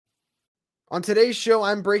On today's show,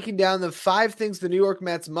 I'm breaking down the 5 things the New York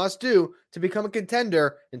Mets must do to become a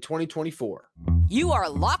contender in 2024. You are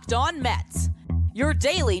Locked On Mets, your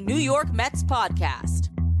daily New York Mets podcast.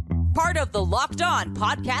 Part of the Locked On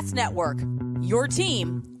Podcast Network, your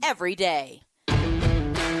team every day.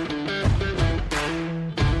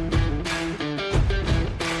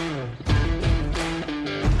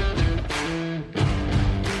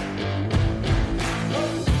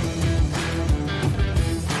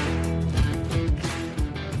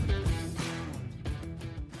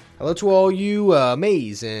 Hello to all you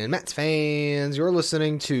amazing Mets fans. You're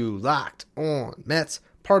listening to Locked On Mets,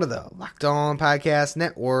 part of the Locked On Podcast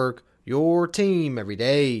Network, your team every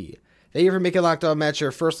day. Thank you for making Locked On Mets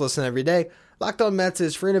your first listen every day. Locked On Mets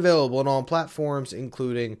is free and available on all platforms,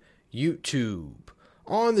 including YouTube.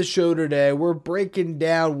 On the show today, we're breaking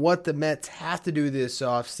down what the Mets have to do this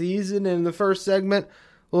offseason. In the first segment,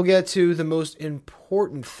 we'll get to the most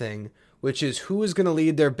important thing, which is who is going to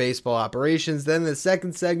lead their baseball operations. Then in the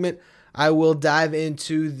second segment, I will dive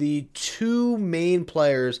into the 2 main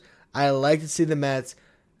players I like to see the Mets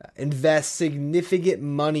invest significant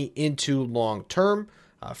money into long-term,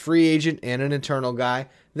 a free agent and an internal guy.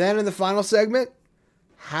 Then in the final segment,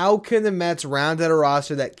 how can the Mets round out a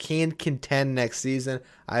roster that can contend next season?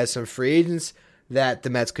 I have some free agents that the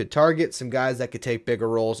Mets could target, some guys that could take bigger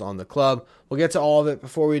roles on the club. We'll get to all of it.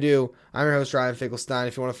 Before we do, I'm your host, Ryan Finkelstein.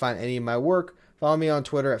 If you want to find any of my work, follow me on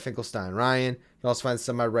Twitter at FinkelsteinRyan. You can also find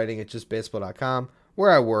some of my writing at justbaseball.com,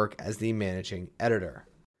 where I work as the managing editor.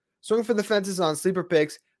 Swing for the fences on Sleeper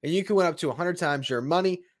Picks, and you can win up to 100 times your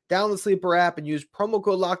money. Download the Sleeper app and use promo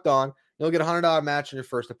code LOCKEDON. You'll get a $100 match on your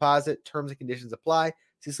first deposit. Terms and conditions apply.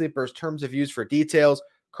 See Sleeper's terms of use for details.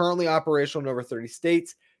 Currently operational in over 30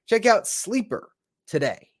 states. Check out Sleeper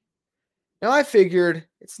today. Now, I figured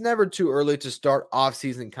it's never too early to start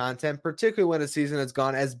off-season content, particularly when a season has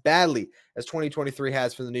gone as badly as 2023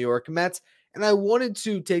 has for the New York Mets, and I wanted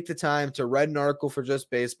to take the time to write an article for Just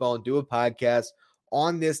Baseball and do a podcast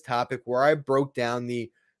on this topic where I broke down the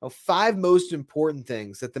 5 most important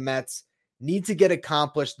things that the Mets need to get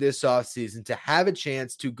accomplished this offseason to have a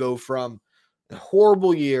chance to go from a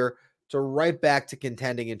horrible year to right back to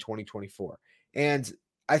contending in 2024. And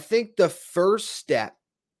I think the first step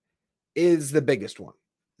is the biggest one.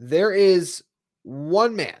 There is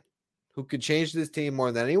one man who could change this team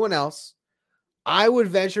more than anyone else. I would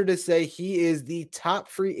venture to say he is the top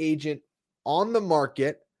free agent on the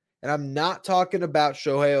market. And I'm not talking about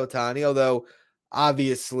Shohei Ohtani, although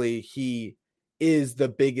obviously he is the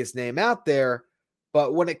biggest name out there.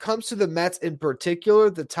 But when it comes to the Mets in particular,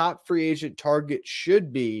 the top free agent target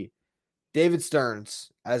should be David Stearns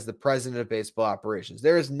as the president of baseball operations.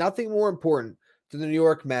 There is nothing more important to the New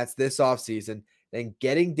York Mets this offseason than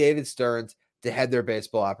getting David Stearns to head their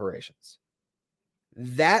baseball operations.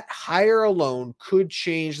 That hire alone could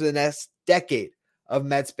change the next decade of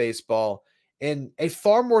Mets baseball in a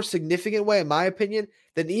far more significant way, in my opinion,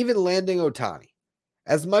 than even landing Ohtani.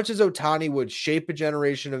 As much as Ohtani would shape a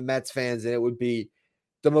generation of Mets fans, and it would be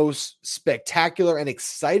the most spectacular and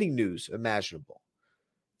exciting news imaginable,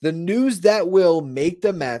 the news that will make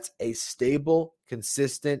the Mets a stable,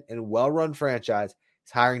 consistent, and well-run franchise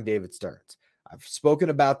is hiring David Stearns. I've spoken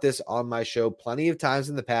about this on my show plenty of times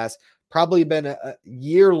in the past, probably been a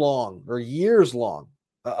year-long or years-long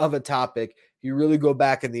of a topic. You really go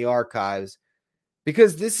back in the archives,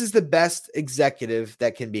 because this is the best executive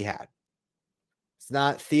that can be had. It's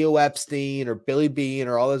not Theo Epstein or Billy Beane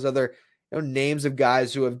or all those other names of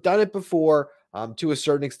guys who have done it before. To a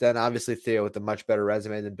certain extent, obviously Theo with a much better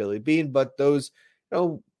resume than Billy Beane, but those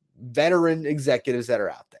veteran executives that are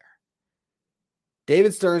out there.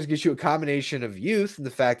 David Stearns gives you a combination of youth and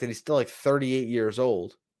the fact that he's still like 38 years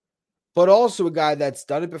old, but also a guy that's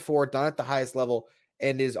done it before, done it at the highest level,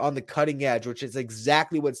 and is on the cutting edge, which is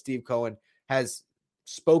exactly what Steve Cohen has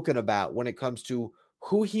spoken about when it comes to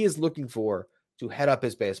who he is looking for to head up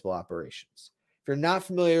his baseball operations. If you're not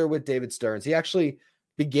familiar with David Stearns, he actually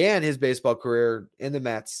began his baseball career in the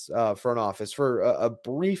Mets front office for a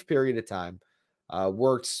brief period of time.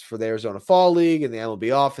 Works for the Arizona Fall League and the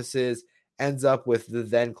MLB offices, ends up with the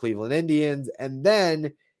then Cleveland Indians, and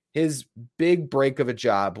then his big break of a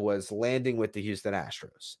job was landing with the Houston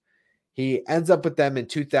Astros. He ends up with them in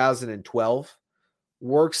 2012,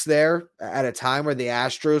 works there at a time where the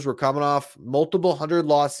Astros were coming off multiple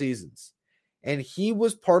 100-loss seasons, and he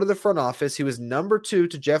was part of the front office. He was number 2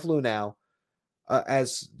 to Jeff Luhnow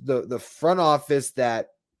as the front office that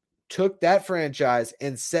took that franchise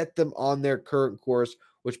and set them on their current course,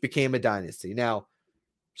 which became a dynasty. Now,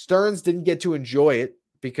 Stearns didn't get to enjoy it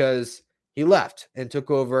because he left and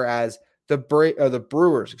took over as the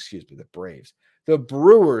Braves. the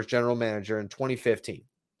Brewers general manager in 2015.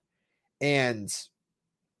 And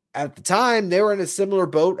at the time, they were in a similar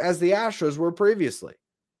boat as the Astros were previously.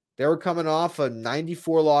 They were coming off a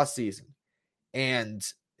 94-loss season. And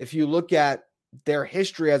if you look at their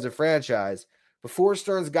history as a franchise, before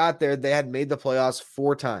Stearns got there, they had made the playoffs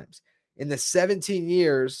 4 times. In the 17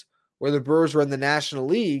 years where the Brewers were in the National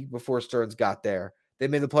League before Stearns got there, they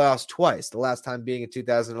made the playoffs twice, the last time being in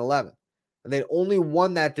 2011. And they only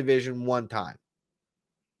won that division 1 time.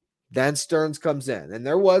 Then Stearns comes in. And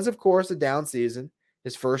there was, of course, a down season.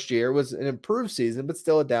 His first year was an improved season, but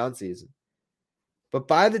still a down season. But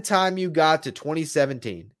by the time you got to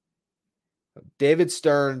 2017, David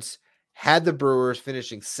Stearns had the Brewers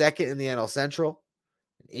finishing second in the NL Central,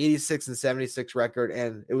 an 86-76 record,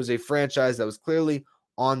 and it was a franchise that was clearly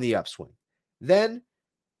on the upswing. Then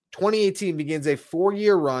 2018 begins a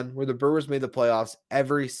 4-year run where the Brewers made the playoffs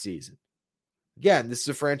every season. Again, this is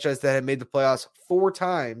a franchise that had made the playoffs 4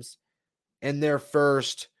 times in their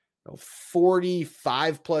first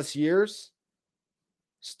 45 plus years.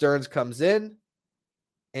 Stearns comes in,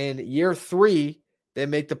 and year 3, they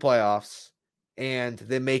make the playoffs, and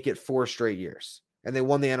they make it 4 straight years. And they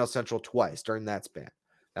won the NL Central twice during that span.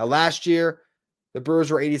 Now, last year, the Brewers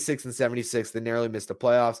were 86-76. They narrowly missed the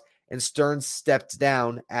playoffs, and Stearns stepped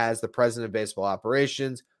down as the president of baseball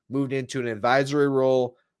operations, moved into an advisory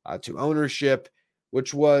role to ownership,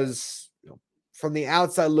 which was, from the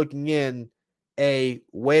outside looking in, a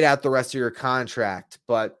wait out the rest of your contract,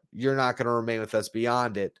 but you're not going to remain with us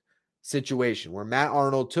beyond it situation where Matt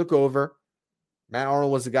Arnold took over. Matt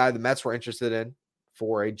Arnold was the guy the Mets were interested in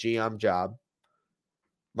for a GM job.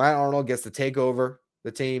 Matt Arnold gets to take over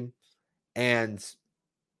the team, and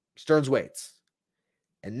Stearns waits.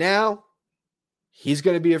 And now he's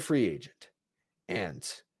going to be a free agent. And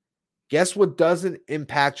guess what doesn't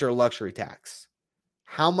impact your luxury tax?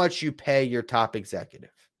 How much you pay your top executive.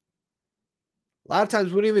 A lot of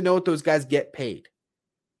times we don't even know what those guys get paid.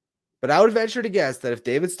 But I would venture to guess that if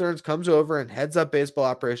David Stearns comes over and heads up baseball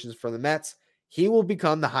operations for the Mets, he will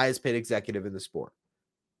become the highest paid executive in the sport.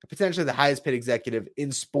 Potentially the highest paid executive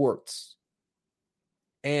in sports.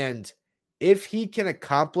 And if he can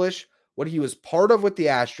accomplish what he was part of with the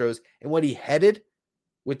Astros and what he headed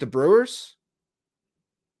with the Brewers,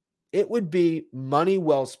 it would be money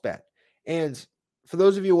well spent. And for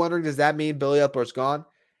those of you wondering, does that mean Billy Epler's gone?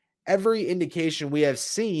 Every indication we have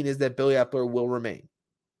seen is that Billy Epler will remain.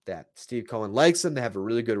 That Steve Cohen likes him. They have a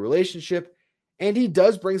really good relationship. And he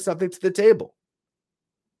does bring something to the table.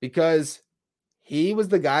 Because he was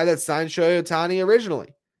the guy that signed Shohei Ohtani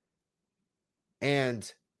originally.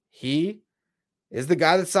 And he is the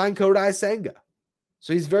guy that signed Kodai Senga.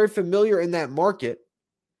 So he's very familiar in that market.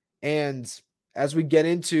 And as we get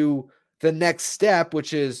into the next step,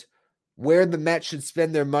 which is where the Mets should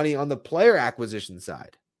spend their money on the player acquisition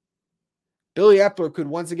side, Billy Epler could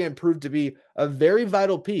once again prove to be a very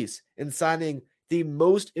vital piece in signing the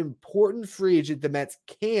most important free agent the Mets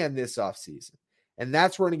can this offseason. And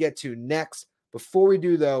that's what we're going to get to next. Before we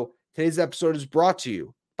do, though, today's episode is brought to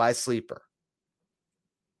you by Sleeper.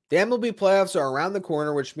 The MLB playoffs are around the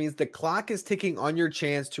corner, which means the clock is ticking on your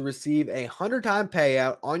chance to receive a 100-time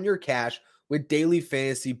payout on your cash with daily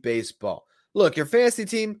fantasy baseball. Look, your fantasy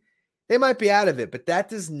team, they might be out of it, but that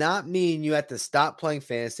does not mean you have to stop playing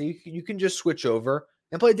fantasy. You can just switch over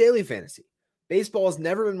and play daily fantasy. Baseball has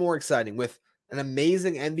never been more exciting with an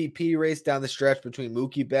amazing MVP race down the stretch between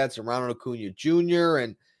Mookie Betts and Ronald Acuna Jr.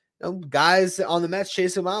 and guys on the Mets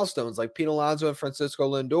chasing milestones like Pete Alonso and Francisco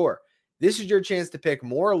Lindor. This is your chance to pick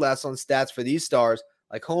more or less on stats for these stars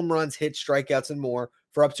like home runs, hits, strikeouts, and more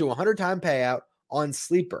for up to a 100-time payout on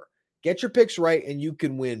Sleeper. Get your picks right and you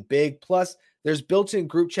can win big. Plus, there's built-in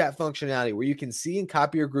group chat functionality where you can see and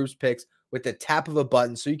copy your group's picks with the tap of a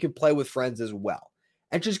button so you can play with friends as well.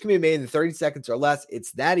 Entries can be made in 30 seconds or less.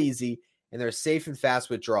 It's that easy, and they're safe and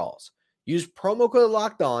fast withdrawals. Use promo code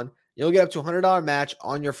LOCKEDON. You'll get up to a $100 match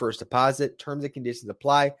on your first deposit. Terms and conditions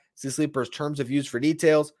apply. See Sleeper's terms of use for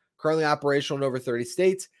details. Currently operational in over 30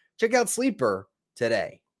 states. Check out Sleeper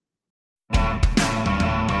today.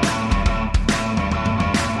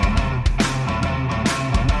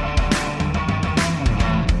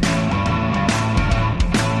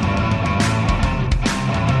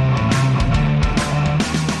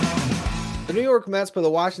 The New York Mets play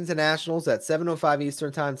the Washington Nationals at 7:05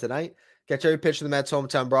 Eastern Time tonight. Catch every pitch of the Mets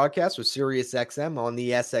hometown broadcast with SiriusXM on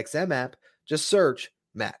the SXM app. Just search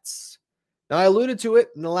Mets. Now, I alluded to it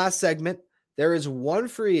in the last segment. There is one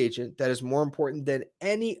free agent that is more important than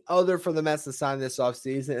any other for the Mets to sign this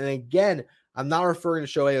offseason. And again, I'm not referring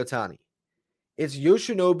to Shohei Ohtani. It's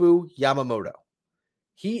Yoshinobu Yamamoto.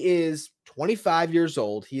 He is 25 years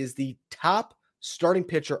old. He is the top starting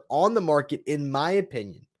pitcher on the market, in my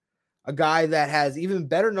opinion. A guy that has even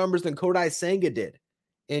better numbers than Kodai Senga did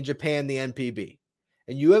in Japan, the NPB.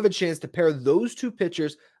 And you have a chance to pair those two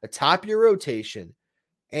pitchers atop your rotation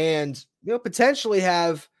and, potentially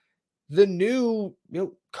have the new,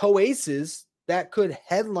 co-aces that could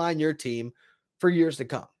headline your team for years to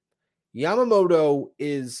come. Yamamoto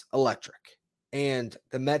is electric, and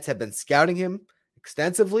the Mets have been scouting him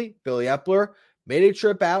extensively. Billy Epler made a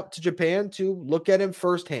trip out to Japan to look at him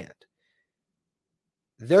firsthand.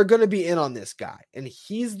 They're going to be in on this guy, and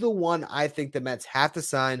he's the one I think the Mets have to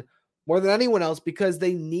sign more than anyone else because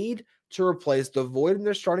they need to replace the void in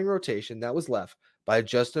their starting rotation that was left by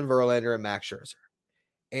Justin Verlander and Max Scherzer.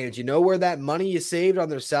 And you know where that money you saved on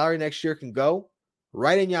their salary next year can go?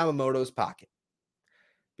 Right in Yamamoto's pocket.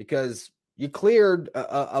 Because you cleared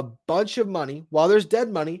a bunch of money. While there's dead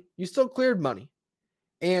money, you still cleared money.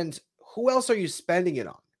 And who else are you spending it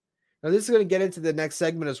on? Now, this is going to get into the next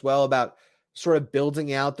segment as well about sort of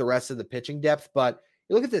building out the rest of the pitching depth. But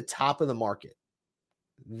you look at the top of the market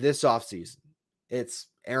this offseason. It's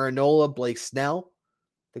Aaron Nola, Blake Snell.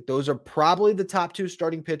 I think those are probably the top two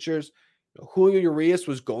starting pitchers. Julio Urias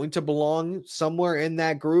was going to belong somewhere in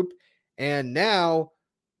that group. And now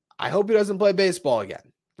I hope he doesn't play baseball again,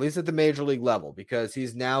 at least at the major league level, because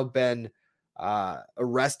he's now been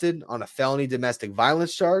arrested on a felony domestic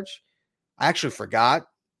violence charge. I actually forgot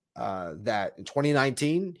that in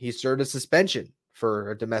 2019, he served a suspension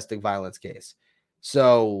for a domestic violence case.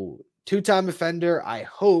 So, two-time offender, I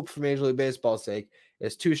hope for Major League Baseball's sake,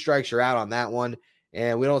 is 2 strikes, you're out on that one,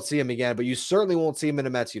 and we don't see him again, but you certainly won't see him in a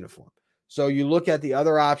Mets uniform. So you look at the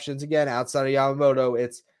other options, again, outside of Yamamoto,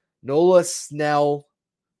 it's Nola, Snell,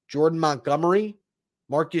 Jordan Montgomery,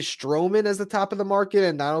 Marcus Stroman as the top of the market,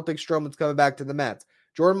 and I don't think Stroman's coming back to the Mets.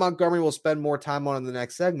 Jordan Montgomery will spend more time on in the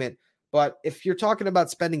next segment, but if you're talking about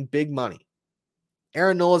spending big money,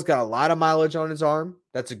 Aaron Nola's got a lot of mileage on his arm.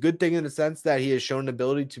 That's a good thing in the sense that he has shown an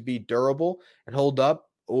ability to be durable and hold up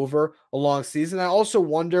over a long season. I also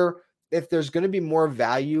wonder if there's going to be more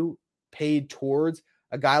value paid towards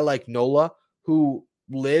a guy like Nola who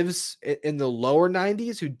lives in the lower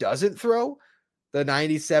 90s, who doesn't throw the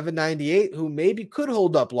 97, 98, who maybe could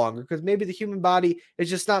hold up longer because maybe the human body is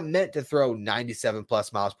just not meant to throw 97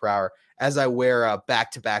 plus miles per hour, as I wear a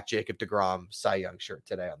back-to-back Jacob deGrom Cy Young shirt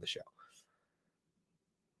today on the show.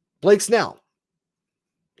 Blake Snell,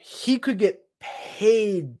 he could get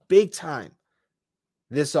paid big time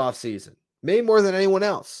this offseason, maybe more than anyone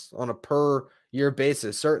else on a per-year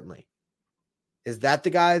basis, certainly. Is that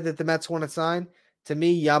the guy that the Mets want to sign? To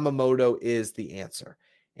me, Yamamoto is the answer.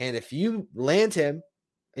 And if you land him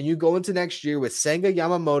and you go into next year with Senga,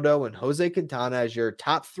 Yamamoto, and Jose Quintana as your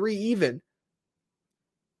top 3 even,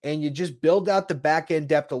 and you just build out the back-end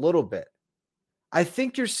depth a little bit, I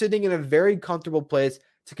think you're sitting in a very comfortable place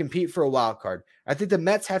to compete for a wild card. I think the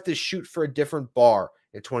Mets have to shoot for a different bar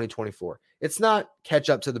in 2024. It's not catch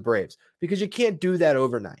up to the Braves because you can't do that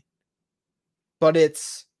overnight. But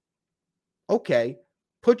it's, okay,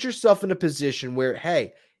 put yourself in a position where,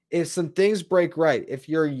 hey, if some things break right, if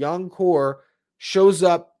your young core shows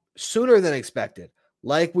up sooner than expected,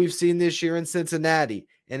 like we've seen this year in Cincinnati,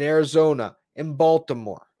 in Arizona, in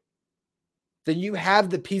Baltimore, then you have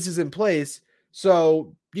the pieces in place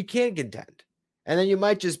so you can contend. And then you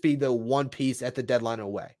might just be the one piece at the deadline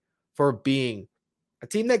away for being a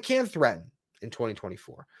team that can threaten in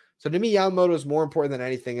 2024. So to me, Yamamoto is more important than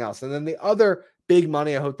anything else. And then the other big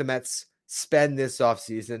money I hope the Mets spend this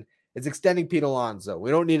offseason is extending Pete Alonso.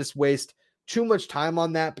 We don't need to waste too much time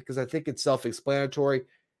on that because I think it's self-explanatory.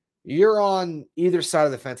 You're on either side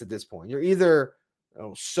of the fence at this point. You're either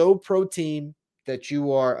so pro-team that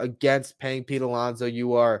you are against paying Pete Alonso.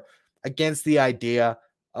 You are against the idea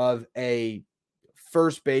of a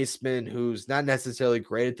first baseman who's not necessarily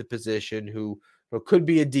great at the position, who could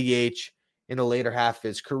be a DH in the later half of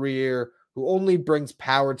his career, who only brings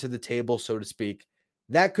power to the table, so to speak.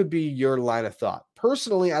 That could be your line of thought.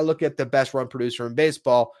 Personally, I look at the best run producer in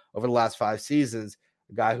baseball over the last 5 seasons,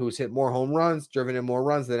 a guy who's hit more home runs, driven in more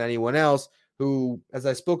runs than anyone else, who, as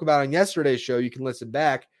I spoke about on yesterday's show, you can listen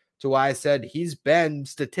back to why I said he's been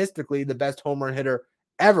statistically the best home run hitter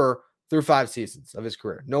ever through 5 seasons of his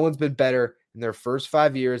career. No one's been better in their first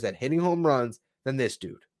 5 years at hitting home runs than this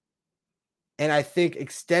dude. And I think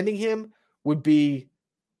extending him would be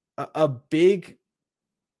a big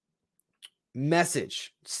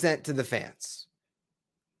message sent to the fans.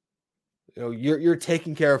 You're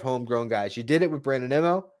taking care of homegrown guys. You did it with Brandon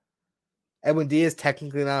Nimmo. Edwin Diaz,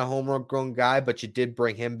 technically not a homegrown guy, but you did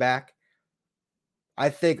bring him back. I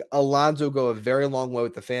think Alonso go a very long way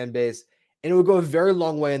with the fan base. And it would go a very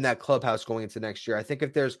long way in that clubhouse going into next year. I think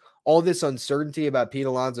if there's all this uncertainty about Pete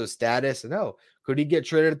Alonso's status, and could he get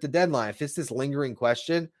traded at the deadline? If it's this lingering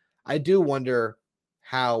question, I do wonder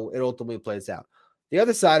how it ultimately plays out. The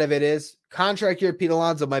other side of it is contract year Pete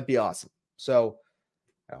Alonso might be awesome. So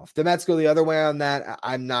if the Mets go the other way on that,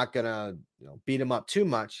 I'm not going to beat him up too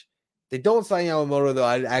much. If they don't sign Yamamoto, though,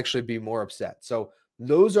 I'd actually be more upset. So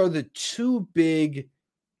those are the two big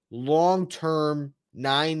long-term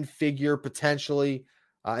 9-figure potentially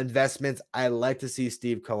investments I like to see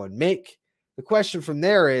Steve Cohen make. The question from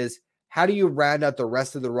there is, how do you round out the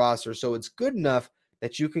rest of the roster so it's good enough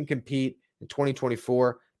that you can compete in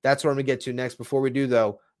 2024? That's what I'm going to get to next. Before we do,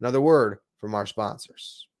 though, another word from our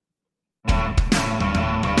sponsors.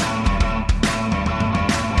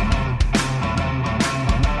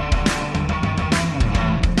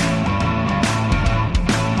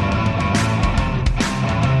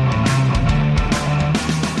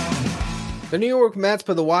 The New York Mets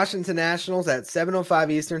play the Washington Nationals at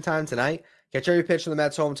 7:05 Eastern Time tonight. Catch every pitch of the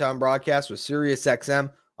Mets' hometown broadcast with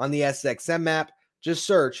SiriusXM on the SXM app. Just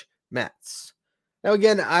search Mets. Now,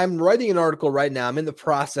 again, I'm writing an article right now. I'm in the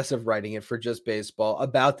process of writing it for Just Baseball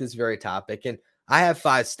about this very topic, and I have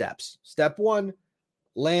 5 steps. Step 1,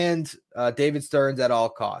 land David Stearns at all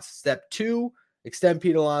costs. Step 2, extend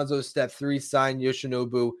Pete Alonso. Step 3, sign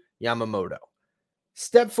Yoshinobu Yamamoto.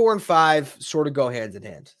 Step 4 and 5 sort of go hand in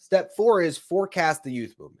hand. Step 4 is forecast the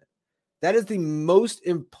youth movement. That is the most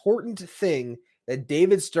important thing that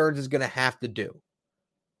David Stearns is going to have to do.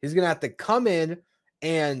 He's going to have to come in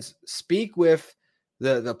and speak with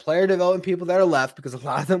the player development people that are left, because a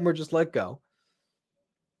lot of them were just let go.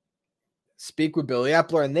 Speak with Billy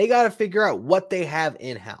Epler, and they got to figure out what they have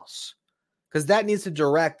in-house, because that needs to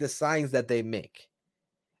direct the signings that they make.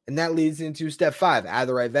 And that leads into step 5, add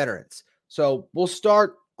the right veterans. So we'll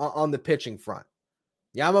start on the pitching front.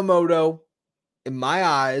 Yamamoto, in my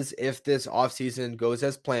eyes, if this offseason goes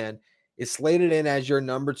as planned, is slated in as your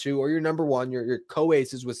number 2 or your number 1, your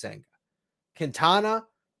co-aces with Senga. Quintana,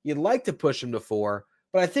 you'd like to push him to 4,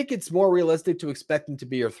 but I think it's more realistic to expect him to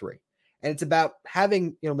be your 3. And it's about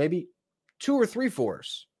having, maybe 2 or 3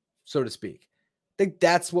 4s, so to speak. I think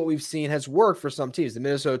that's what we've seen has worked for some teams. The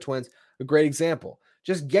Minnesota Twins, a great example.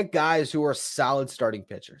 Just get guys who are solid starting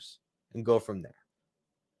pitchers and go from there.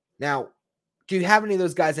 Now, do you have any of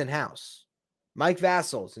those guys in-house? Mike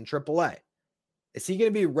Vassal's in AAA. Is he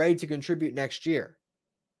going to be ready to contribute next year?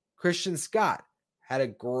 Christian Scott had a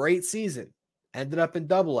great season, ended up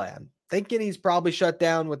in AA. I'm thinking he's probably shut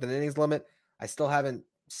down with an innings limit. I still haven't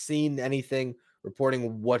seen anything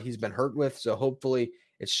reporting what he's been hurt with, so hopefully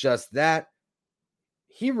it's just that.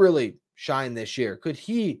 He really shined this year. Could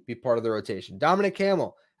he be part of the rotation? Dominic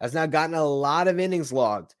Hamill has now gotten a lot of innings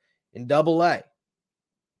logged in AA.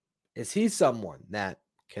 Is he someone that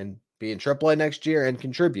can be in AAA next year and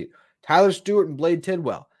contribute? Tyler Stewart and Blade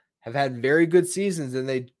Tidwell have had very good seasons, and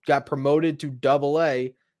they got promoted to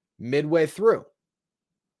AA midway through.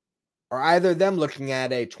 Are either of them looking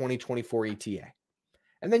at a 2024 ETA?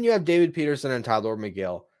 And then you have David Peterson and Tyler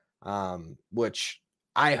McGill, which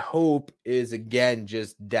I hope is, again,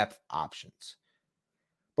 just depth options.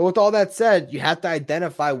 But with all that said, you have to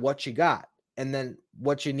identify what you got and then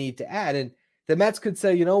what you need to add. And the Mets could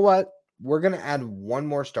say, you know what? We're going to add one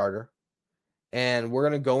more starter, and we're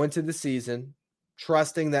going to go into the season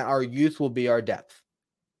trusting that our youth will be our depth.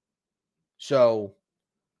 So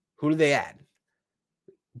who do they add?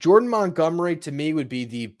 Jordan Montgomery, to me, would be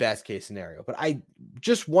the best case scenario. But I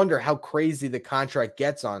just wonder how crazy the contract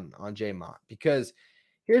gets on J Mont, because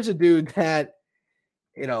here's a dude that,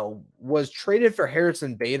 was traded for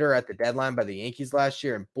Harrison Bader at the deadline by the Yankees last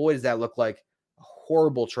year. And boy, does that look like a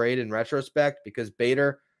horrible trade in retrospect, because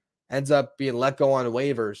Bader ends up being let go on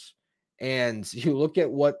waivers. And you look at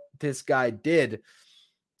what this guy did.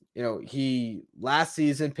 He last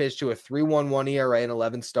season pitched to a 3.11 ERA and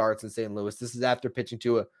 11 starts in St. Louis. This is after pitching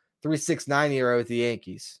to a 3.69 ERA with the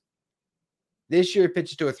Yankees. This year, he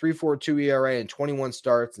pitched to a 3.42 ERA and 21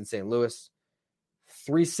 starts in St. Louis.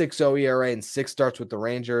 3.60 ERA and 6 starts with the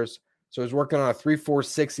Rangers. So he's working on a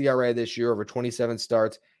 3.46 ERA this year over 27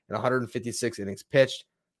 starts and 156 innings pitched.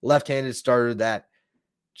 Left-handed starter that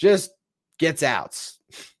just gets outs,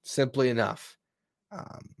 simply enough.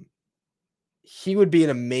 He would be an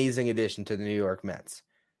amazing addition to the New York Mets.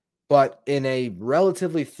 But in a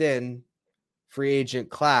relatively thin free agent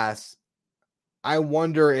class, I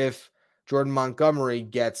wonder if Jordan Montgomery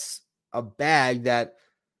gets a bag that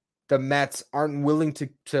the Mets aren't willing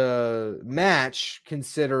to match,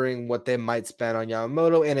 considering what they might spend on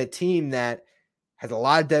Yamamoto, and a team that has a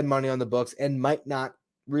lot of dead money on the books and might not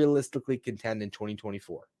realistically contend in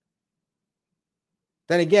 2024.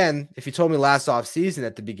 Then again, if you told me last offseason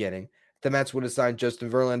at the beginning, the Mets would have signed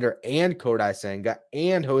Justin Verlander and Kodai Senga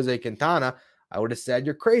and Jose Quintana, I would have said,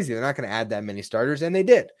 you're crazy. They're not going to add that many starters, and they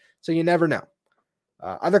did. So you never know.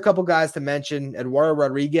 Other couple guys to mention, Eduardo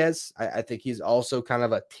Rodriguez. I think he's also kind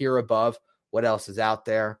of a tier above what else is out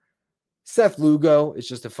there. Seth Lugo is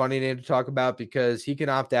just a funny name to talk about because he can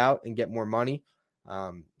opt out and get more money.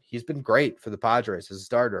 He's been great for the Padres as a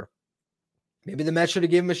starter. Maybe the Mets should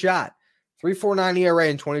have given him a shot. 3.49 ERA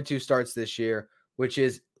in 22 starts this year, which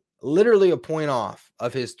is literally a point off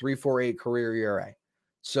of his 3.48 career ERA.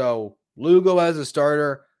 So Lugo as a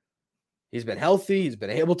starter, he's been healthy. He's been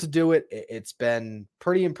able to do it. It's been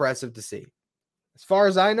pretty impressive to see. As far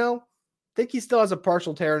as I know, I think he still has a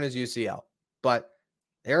partial tear in his UCL, but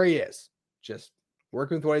there he is, just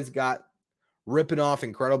working with what he's got, ripping off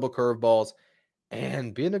incredible curveballs,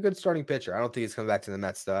 and being a good starting pitcher. I don't think he's coming back to the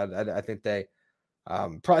Mets, though. I think they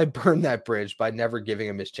probably burned that bridge by never giving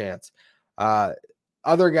him his chance.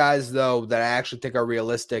 Other guys, though, that I actually think are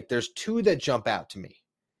realistic, there's two that jump out to me.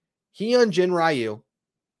 Hyun-Jin Ryu,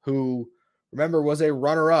 who, remember, was a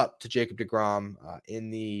runner-up to Jacob deGrom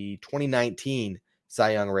in the 2019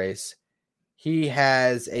 Cy Young race. He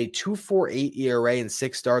has a 2.48 ERA in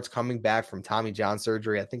 6 starts coming back from Tommy John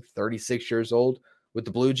surgery. I think 36 years old with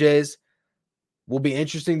the Blue Jays. Will be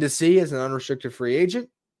interesting to see as an unrestricted free agent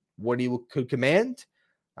what he could command.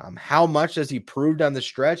 How much does he prove down the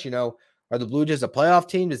stretch? Are the Blue Jays a playoff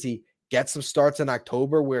team? Does he get some starts in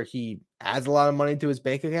October where he adds a lot of money to his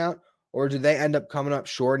bank account? Or do they end up coming up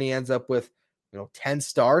short and he ends up with 10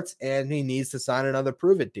 starts and he needs to sign another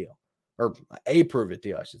prove-it deal? Or a prove-it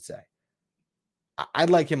deal, I should say. I'd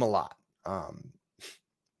like him a lot.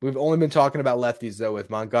 We've only been talking about lefties, though, with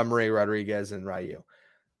Montgomery, Rodriguez, and Ryu.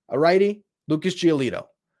 A righty, Lucas Giolito.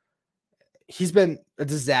 He's been a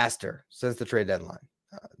disaster since the trade deadline.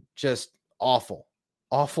 Just awful.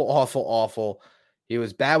 Awful. He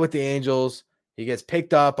was bad with the Angels. He gets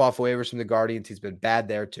picked up off waivers from the Guardians. He's been bad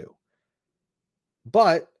there, too.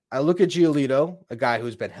 But I look at Giolito, a guy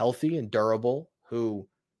who's been healthy and durable, who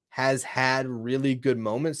has had really good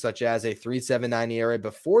moments, such as a 3.79 ERA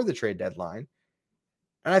before the trade deadline.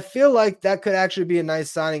 And I feel like that could actually be a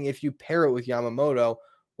nice signing if you pair it with Yamamoto,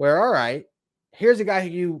 where, all right, here's a guy who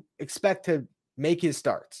you expect to make his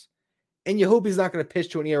starts. And you hope he's not going to pitch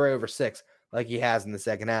to an ERA over 6 like he has in the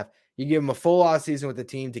second half. You give him a full off season with the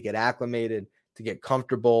team to get acclimated, to get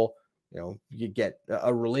comfortable. You get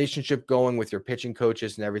a relationship going with your pitching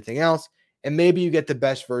coaches and everything else. And maybe you get the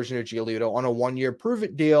best version of Giolito on a 1-year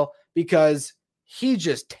prove-it deal because he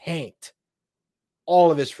just tanked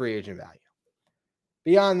all of his free agent value.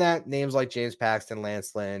 Beyond that, names like James Paxton,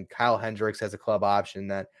 Lance Lynn, Kyle Hendricks has a club option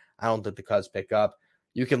that I don't think the Cubs pick up.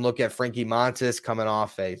 You can look at Frankie Montas coming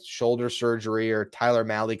off a shoulder surgery or Tyler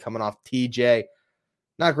Mahle coming off TJ.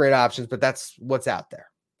 Not great options, but that's what's out there.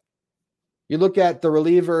 You look at the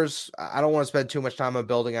relievers. I don't want to spend too much time on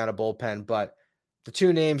building out a bullpen, but the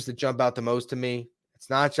two names that jump out the most to me, it's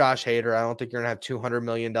not Josh Hader. I don't think you're going to have $200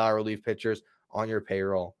 million relief pitchers on your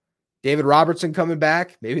payroll. David Robertson coming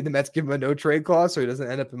back. Maybe the Mets give him a no-trade clause so he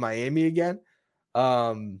doesn't end up in Miami again.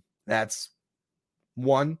 That's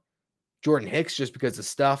one. Jordan Hicks, just because of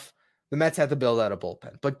stuff. The Mets have to build out a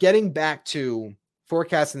bullpen. But getting back to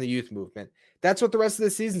forecasting the youth movement, that's what the rest of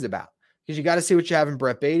the season's about. Because you got to see what you have in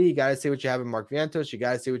Brett Beatty. You got to see what you have in Mark Vientos. You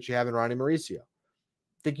got to see what you have in Ronnie Mauricio.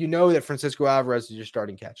 I think that Francisco Alvarez is your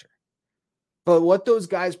starting catcher. But what those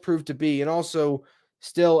guys prove to be, and also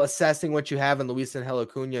still assessing what you have in Luis Angel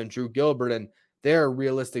Acuna and Drew Gilbert, and their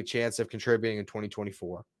realistic chance of contributing in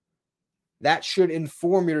 2024. That should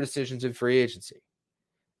inform your decisions in free agency.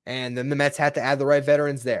 And then the Mets had to add the right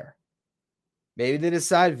veterans there. Maybe they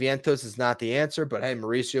decide Vientos is not the answer, but hey,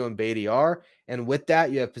 Mauricio and Beatty are. And with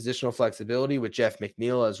that, you have positional flexibility with Jeff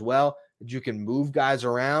McNeil as well. That you can move guys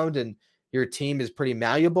around and your team is pretty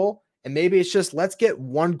malleable. And maybe it's just let's get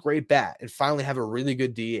one great bat and finally have a really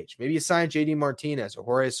good DH. Maybe you sign JD Martinez or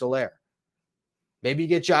Jorge Soler. Maybe you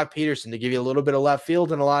get Jock Peterson to give you a little bit of left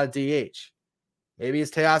field and a lot of DH. Maybe it's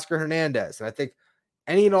Teoscar Hernandez. And I think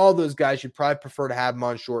any and all those guys you'd probably prefer to have them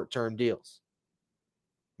on short-term deals.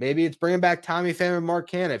 Maybe it's bringing back Tommy Pham and Mark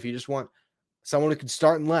Canha if you just want someone who can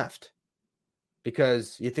start in left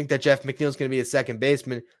because you think that Jeff McNeil is going to be a second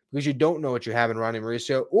baseman because you don't know what you have in Ronnie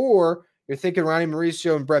Mauricio, or you're thinking Ronnie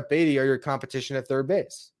Mauricio and Brett Beatty are your competition at third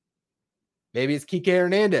base. Maybe it's Kike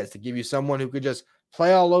Hernandez to give you someone who could just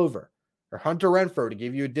play all over, or Hunter Renfroe to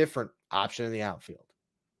give you a different option in the outfield.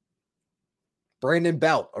 Brandon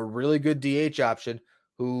Belt, a really good DH option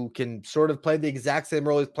who can sort of play the exact same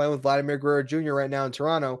role he's playing with Vladimir Guerrero Jr. right now in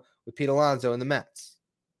Toronto with Pete Alonso and the Mets.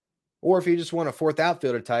 Or if you just want a fourth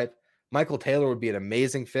outfielder type, Michael Taylor would be an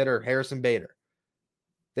amazing fit, or Harrison Bader.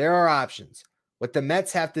 There are options. What the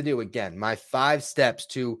Mets have to do, again, my 5 steps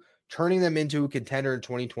to turning them into a contender in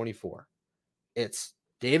 2024. It's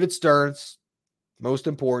David Stearns, most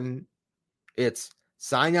important. It's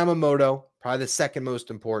sign Yamamoto, probably the second most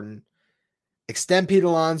important. Extend Pete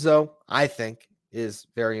Alonso, I think, is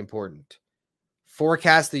very important.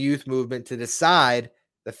 Forecast the youth movement to decide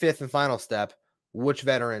the 5th and final step, which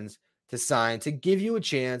veterans to sign to give you a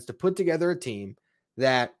chance to put together a team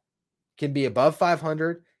that can be above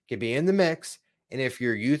 500, can be in the mix. And if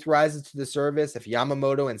your youth rises to the surface, if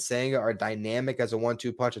Yamamoto and Senga are dynamic as a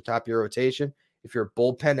 1-2 punch atop your rotation, if your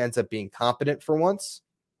bullpen ends up being competent for once,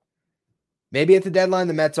 maybe at the deadline,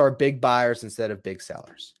 the Mets are big buyers instead of big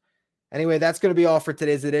sellers. Anyway, that's going to be all for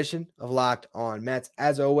today's edition of Locked On Mets.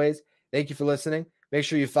 As always, thank you for listening. Make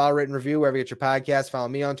sure you follow, rate, and review wherever you get your podcast. Follow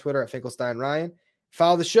me on Twitter at FinkelsteinRyan.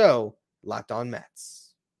 Follow the show, Locked On Mets.